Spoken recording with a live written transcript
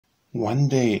One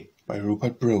Day by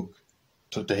Rupert Brooke.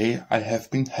 Today I have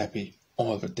been happy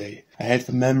all the day. I had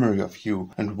the memory of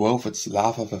you, and wove its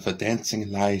lava with a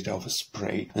dancing light over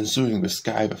spray, and sewing the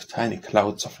sky with tiny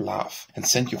clouds of love, and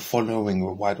sent you following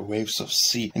the white waves of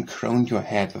sea, and crowned your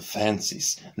head with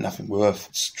fancies, nothing worth,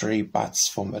 stray buds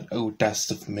from that old dust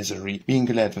of misery, being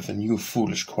glad with a new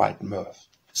foolish quiet mirth.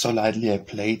 So lightly I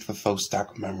played with those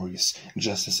dark memories,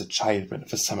 just as a child with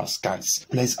the summer skies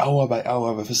plays hour by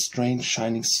hour with a strange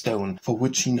shining stone, for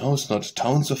which he knows not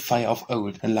towns of fire of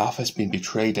old, and love has been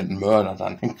betrayed and murder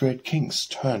done, and great kings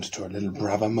turned to a little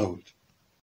brother mould.